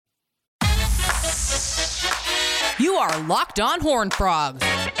You are Locked On Horned Frogs,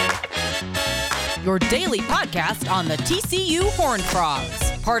 your daily podcast on the TCU Horned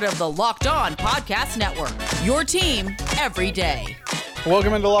Frogs, part of the Locked On Podcast Network, your team every day.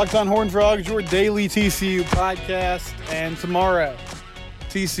 Welcome into Locked On Horned Frogs, your daily TCU podcast. And tomorrow,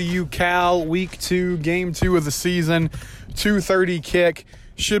 TCU Cal Week 2, Game 2 of the season, 2:30 kick.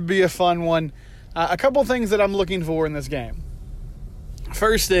 Should be a fun one. A couple things that I'm looking for in this game.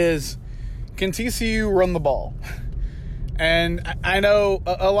 First is, can TCU run the ball? And I know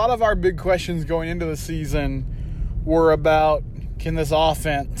a lot of our big questions going into the season were about, can this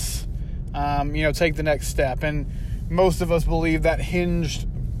offense, take the next step? And most of us believe that hinged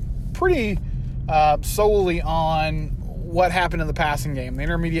pretty solely on what happened in the passing game, the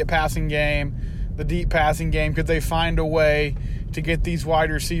intermediate passing game, the deep passing game. Could they find a way to get these wide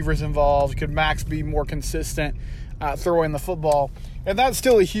receivers involved? Could Max be more consistent throwing the football? And that's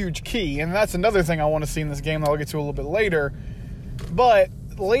still a huge key. And that's another thing I want to see in this game that I'll get to a little bit later. But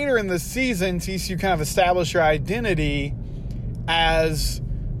later in the season, TCU kind of established your identity as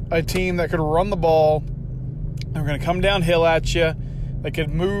a team that could run the ball. They're going to come downhill at you. They could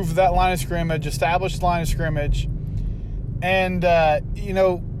move that line of scrimmage, establish the line of scrimmage. And,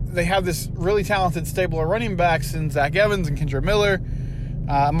 they have this really talented stable of running backs in Zach Evans and Kendra Miller,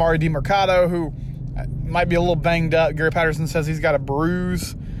 Amari DiMercado, who might be a little banged up. Gary Patterson says he's got a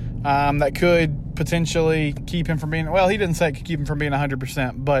bruise that could potentially keep him from being – well, he didn't say it could keep him from being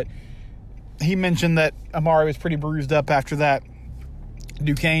 100%, but he mentioned that Amari was pretty bruised up after that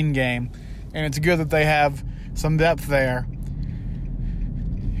Duquesne game, and it's good that they have some depth there.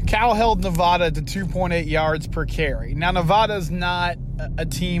 Cal held Nevada to 2.8 yards per carry. Now, Nevada's not a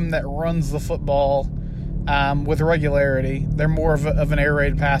team that runs the football with regularity. They're more of an air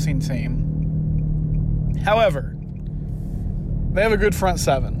raid passing team. However, they have a good front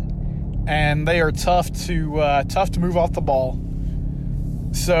seven, and they are tough to move off the ball.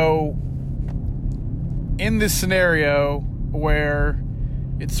 So, in this scenario where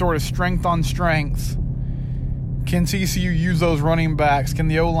it's sort of strength on strength, can TCU use those running backs? Can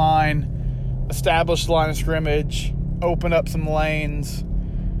the O-line establish the line of scrimmage, open up some lanes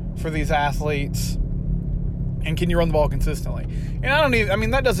for these athletes, and can you run the ball consistently?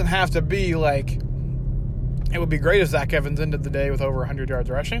 And that doesn't have to be like, it would be great if Zach Evans ended the day with over 100 yards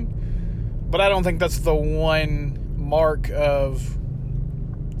rushing, but I don't think that's the one mark of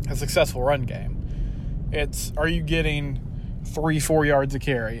a successful run game. It's, are you getting 3-4 yards a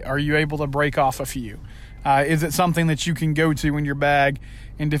carry? Are you able to break off a few? Is it something that you can go to in your bag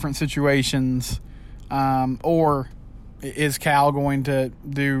in different situations? Or is Cal going to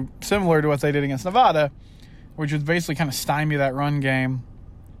do similar to what they did against Nevada, which was basically kind of stymie that run game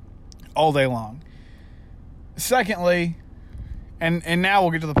all day long? Secondly, and now we'll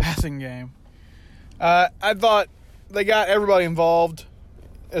get to the passing game, I thought they got everybody involved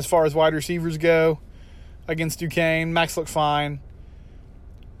as far as wide receivers go against Duquesne. Max looked fine.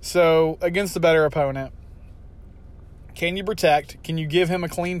 So, against the better opponent, can you protect? Can you give him a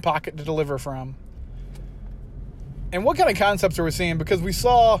clean pocket to deliver from? And what kind of concepts are we seeing? Because we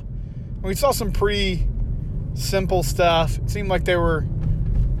saw some pretty simple stuff. It seemed like they were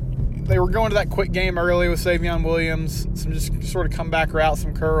going to that quick game early with Savion Williams, some just sort of comeback routes,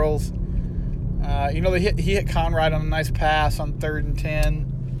 some curls. He hit Conrad on a nice pass on 3rd and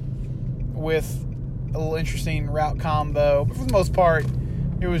 10 with a little interesting route combo. But for the most part,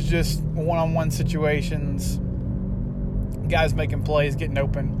 it was just one-on-one situations, guys making plays, getting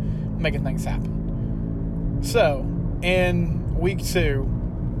open, making things happen. So, in week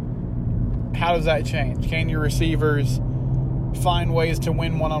 2, how does that change? Can your receivers find ways to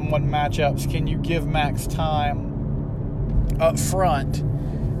win one-on-one matchups? Can you give Max time up front?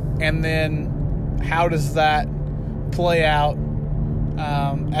 And then how does that play out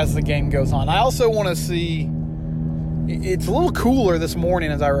as the game goes on? I also want to see, it's a little cooler this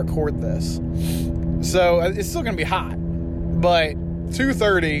morning as I record this. So it's still going to be hot. But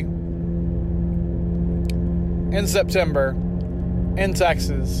 2:30 in September in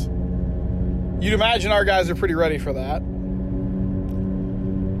Texas, you'd imagine our guys are pretty ready for that.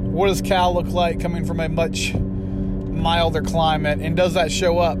 What does Cal look like coming from a much milder climate, and does that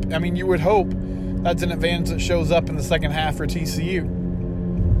show up? I mean, you would hope that's an advantage that shows up in the second half for TCU,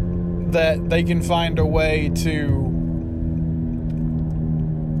 that they can find a way to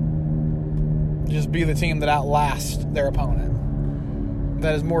just be the team that outlasts their opponent,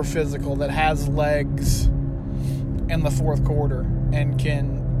 that is more physical, that has legs in the fourth quarter and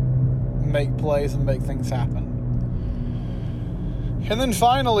can make plays and make things happen. And then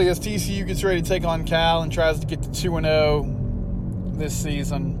finally, as TCU gets ready to take on Cal and tries to get to 2-0 this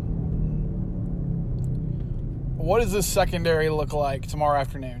season, what does this secondary look like tomorrow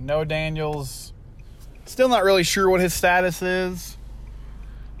afternoon? Noah Daniels, still not really sure what his status is.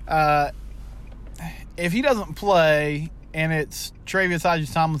 If he doesn't play and it's Travius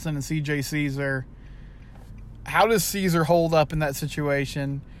Hodges-Tomlinson and C.J. Caesar, how does Caesar hold up in that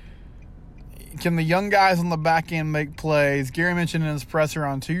situation? Can the young guys on the back end make plays? Gary mentioned in his presser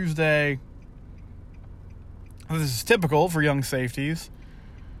on Tuesday, this is typical for young safeties,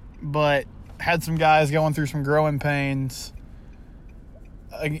 but had some guys going through some growing pains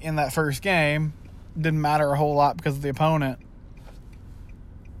in that first game. Didn't matter a whole lot because of the opponent.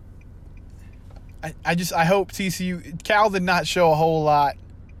 I hope TCU, Cal did not show a whole lot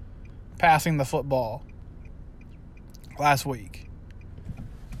passing the football last week.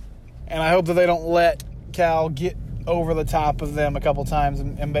 And I hope that they don't let Cal get over the top of them a couple times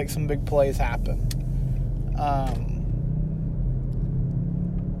and make some big plays happen.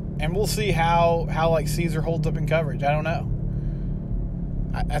 And we'll see how like Caesar holds up in coverage. I don't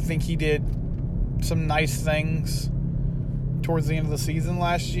know. I think he did some nice things towards the end of the season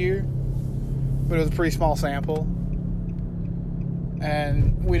last year, but it was a pretty small sample.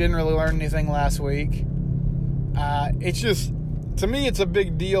 And we didn't really learn anything last week. It's just, to me, it's a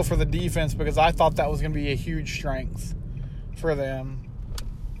big deal for the defense because I thought that was going to be a huge strength for them.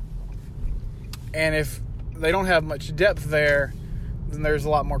 And if they don't have much depth there, then there's a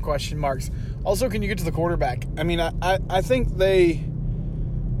lot more question marks. Also, can you get to the quarterback? I mean, I think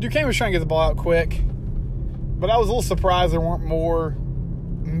Duquesne was trying to get the ball out quick, but I was a little surprised there weren't more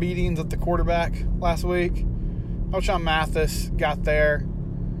meetings at the quarterback last week. Ochaun Mathis got there.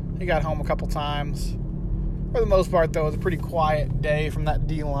 He got home a couple times. For the most part, though, it was a pretty quiet day from that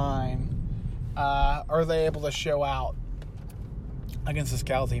D-line. Are they able to show out against this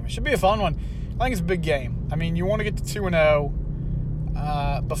Cal team? It should be a fun one. I think it's a big game. I mean, you want to get to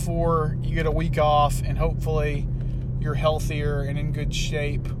 2-0 before you get a week off, and hopefully you're healthier and in good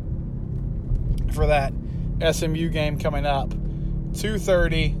shape for that SMU game coming up.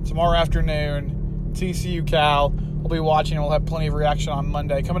 2:30 tomorrow afternoon, TCU Cal. We'll be watching and we'll have plenty of reaction on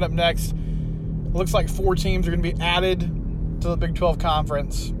Monday. Coming up next, it looks like 4 teams are going to be added to the Big 12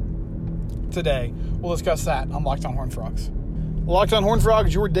 Conference today. We'll discuss that on Locked On Horned Frogs. Locked On Horned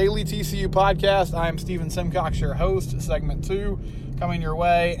Frogs, your daily TCU podcast. I am Steven Simcox, your host. Segment 2 coming your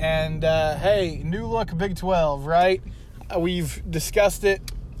way. And, hey, new look Big 12, right? We've discussed it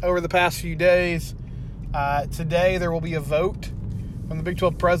over the past few days. Today there will be a vote from the Big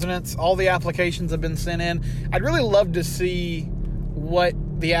 12 presidents. All the applications have been sent in. I'd really love to see what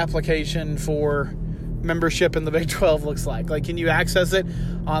the application for membership in the Big 12 looks like. Like, can you access it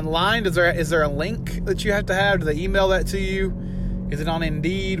online? Is there a link that you have to have? Do they email that to you? Is it on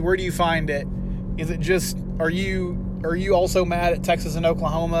Indeed? Where do you find it? Is it just, are you also mad at Texas and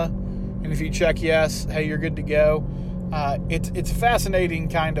Oklahoma? And if you check yes, hey, you're good to go. It's a fascinating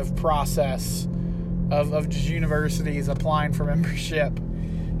kind of process of just universities applying for membership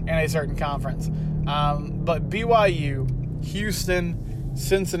in a certain conference. But BYU, Houston,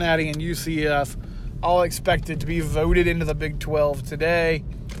 Cincinnati, and UCF all expected to be voted into the Big 12 today.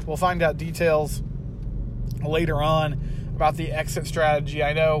 We'll find out details later on about the exit strategy.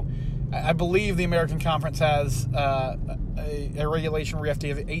 I believe the American Conference has a regulation where you have to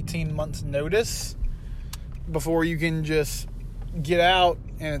have 18 months notice before you can just get out,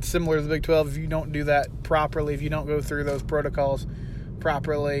 and it's similar to the Big 12. If you don't do that properly, if you don't go through those protocols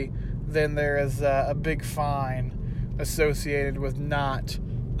properly, then there is a big fine associated with not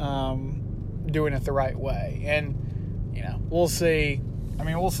doing it the right way. And, we'll see.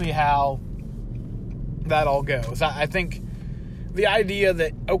 We'll see how that all goes. I think the idea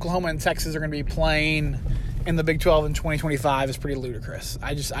that Oklahoma and Texas are going to be playing in the Big 12 in 2025 is pretty ludicrous.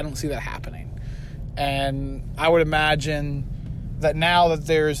 I don't see that happening. And I would imagine that now that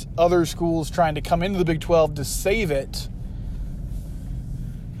there's other schools trying to come into the Big 12 to save it,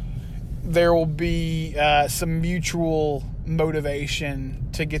 there will be some mutual motivation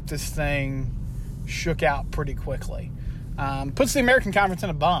to get this thing shook out pretty quickly. Puts the American Conference in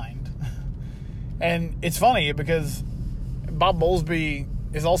a bind. And it's funny because Bob Bowlesby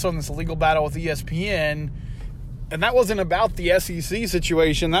is also in this legal battle with ESPN, and that wasn't about the SEC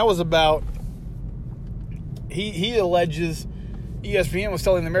situation. That was about, he alleges ESPN was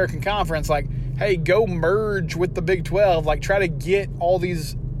telling the American Conference, like, hey, go merge with the Big 12. Like, try to get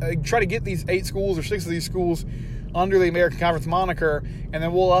these 8 schools or 6 of these schools under the American Conference moniker, and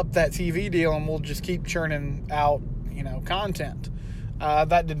then we'll up that TV deal and we'll just keep churning out, content.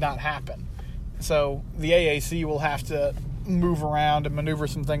 That did not happen. So the AAC will have to move around and maneuver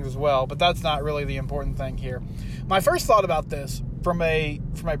some things as well, but that's not really the important thing here. My first thought about this from a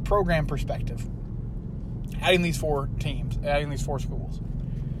program perspective, adding these 4 teams, adding these 4 schools.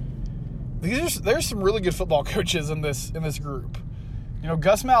 There's some really good football coaches in this group. You know,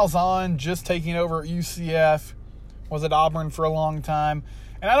 Gus Malzahn just taking over at UCF, was at Auburn for a long time.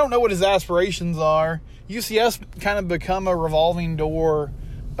 And I don't know what his aspirations are. UCF's kind of become a revolving door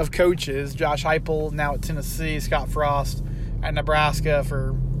of coaches. Josh Heupel now at Tennessee, Scott Frost at Nebraska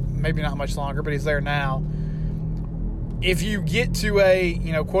for maybe not much longer, but he's there now. If you get to a,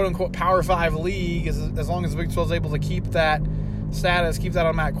 you know, quote-unquote Power 5 league, as long as the Big 12 is able to keep that status, keep that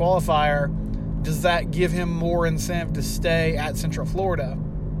automatic qualifier, does that give him more incentive to stay at Central Florida?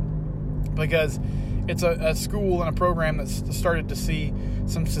 Because it's a school and a program that's started to see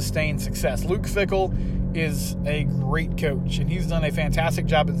some sustained success. Luke Fickell is a great coach, and he's done a fantastic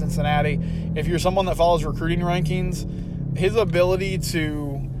job at Cincinnati. If you're someone that follows recruiting rankings, his ability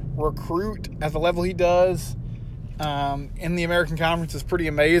to recruit at the level he does in the American Conference is pretty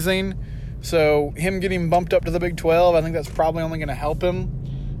amazing. So him getting bumped up to the Big 12, I think that's probably only going to help him.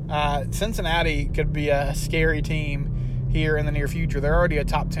 Cincinnati could be a scary team here in the near future. They're already a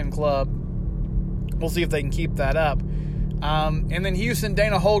top 10 club. We'll see if they can keep that up. And then Houston,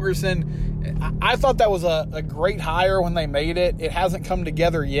 Dana Holgorsen, I thought that was a great hire when they made it. It hasn't come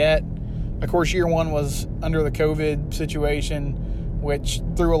together yet. Of course, year one was under the COVID situation, which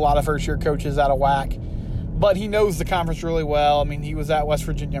threw a lot of first-year coaches out of whack. But he knows the conference really well. I mean, he was at West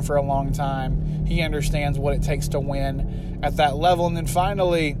Virginia for a long time. He understands what it takes to win at that level. And then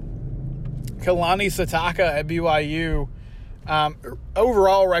finally, Kalani Sitaka at BYU.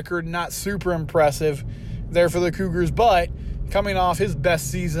 Overall record, not super impressive there for the Cougars, but coming off his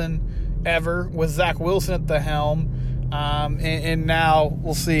best season ever with Zach Wilson at the helm. And now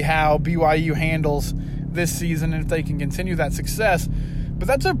we'll see how BYU handles this season and if they can continue that success. But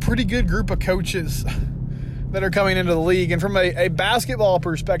that's a pretty good group of coaches that are coming into the league. And from a basketball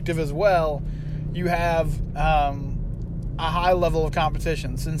perspective as well, you have a high level of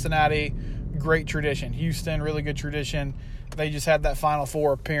competition. Cincinnati, great tradition. Houston, really good tradition. They just had that Final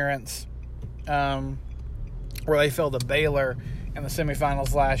Four appearance where they fell to Baylor in the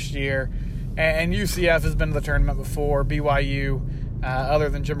semifinals last year. And UCF has been to the tournament before. BYU, other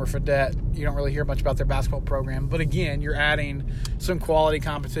than Jimmer Fredette, you don't really hear much about their basketball program. But again, you're adding some quality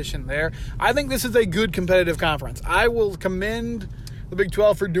competition there. I think this is a good competitive conference. I will commend the Big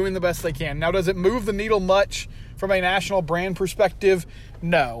 12 for doing the best they can. Now, does it move the needle much from a national brand perspective?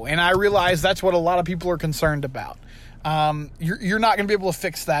 No. And I realize that's what a lot of people are concerned about. You're not going to be able to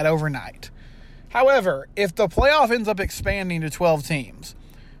fix that overnight. However, if the playoff ends up expanding to 12 teams,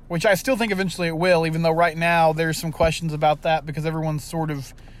 which I still think eventually it will, even though right now there's some questions about that because everyone's sort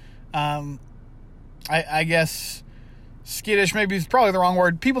of, I guess, skittish maybe is probably the wrong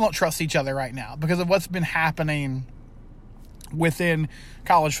word. People don't trust each other right now because of what's been happening within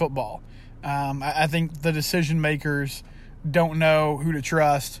college football. I think the decision makers don't know who to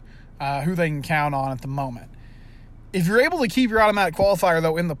trust, who they can count on at the moment. If you're able to keep your automatic qualifier,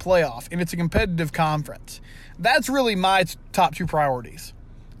 though, in the playoff, and it's a competitive conference, that's really my top 2 priorities.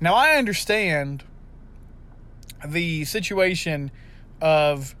 Now, I understand the situation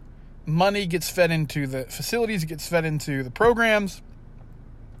of money gets fed into the facilities, it gets fed into the programs,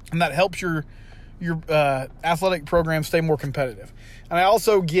 and that helps your athletic program stay more competitive. And I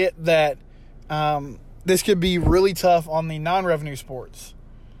also get that this could be really tough on the non-revenue sports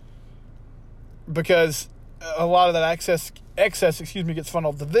because a lot of that excess gets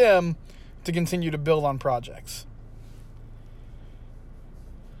funneled to them to continue to build on projects.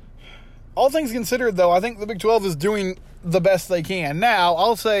 All things considered, though, I think the Big 12 is doing the best they can. Now,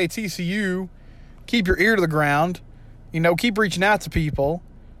 I'll say TCU, keep your ear to the ground. Keep reaching out to people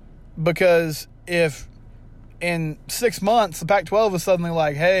because if in 6 months the Pac-12 is suddenly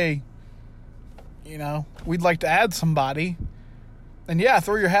like, hey, we'd like to add somebody, then yeah,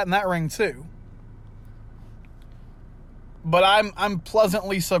 throw your hat in that ring too. But I'm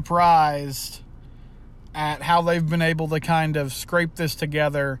pleasantly surprised at how they've been able to kind of scrape this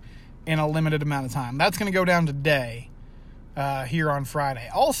together in a limited amount of time. That's going to go down today here on Friday.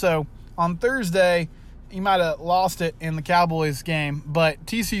 Also, on Thursday, you might have lost it in the Cowboys game, but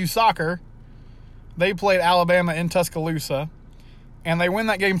TCU soccer, they played Alabama in Tuscaloosa, and they win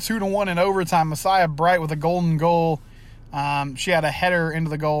that game 2-1 in overtime. Messiah Bright with a golden goal. She had a header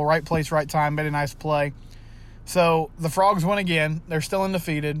into the goal, right place, right time, made a nice play. So the Frogs win again. They're still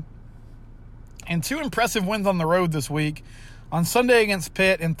undefeated. And 2 impressive wins on the road this week. On Sunday against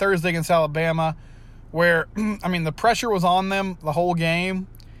Pitt and Thursday against Alabama, where, the pressure was on them the whole game.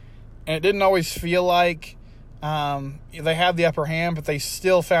 And it didn't always feel like they had the upper hand, but they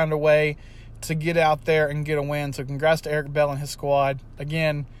still found a way to get out there and get a win. So congrats to Eric Bell and his squad.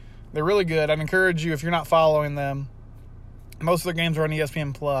 Again, They're really good. I'd encourage you, if you're not following them, most of their games are on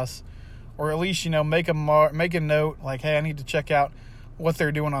ESPN Plus, or at least, make a note, like, hey, I need to check out what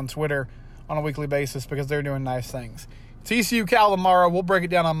they're doing on Twitter on a weekly basis because they're doing nice things. TCU Cal tomorrow. We'll break it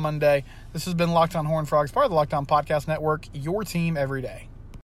down on Monday. This has been Locked On Horned Frogs, part of the Locked On Podcast Network, your team every day.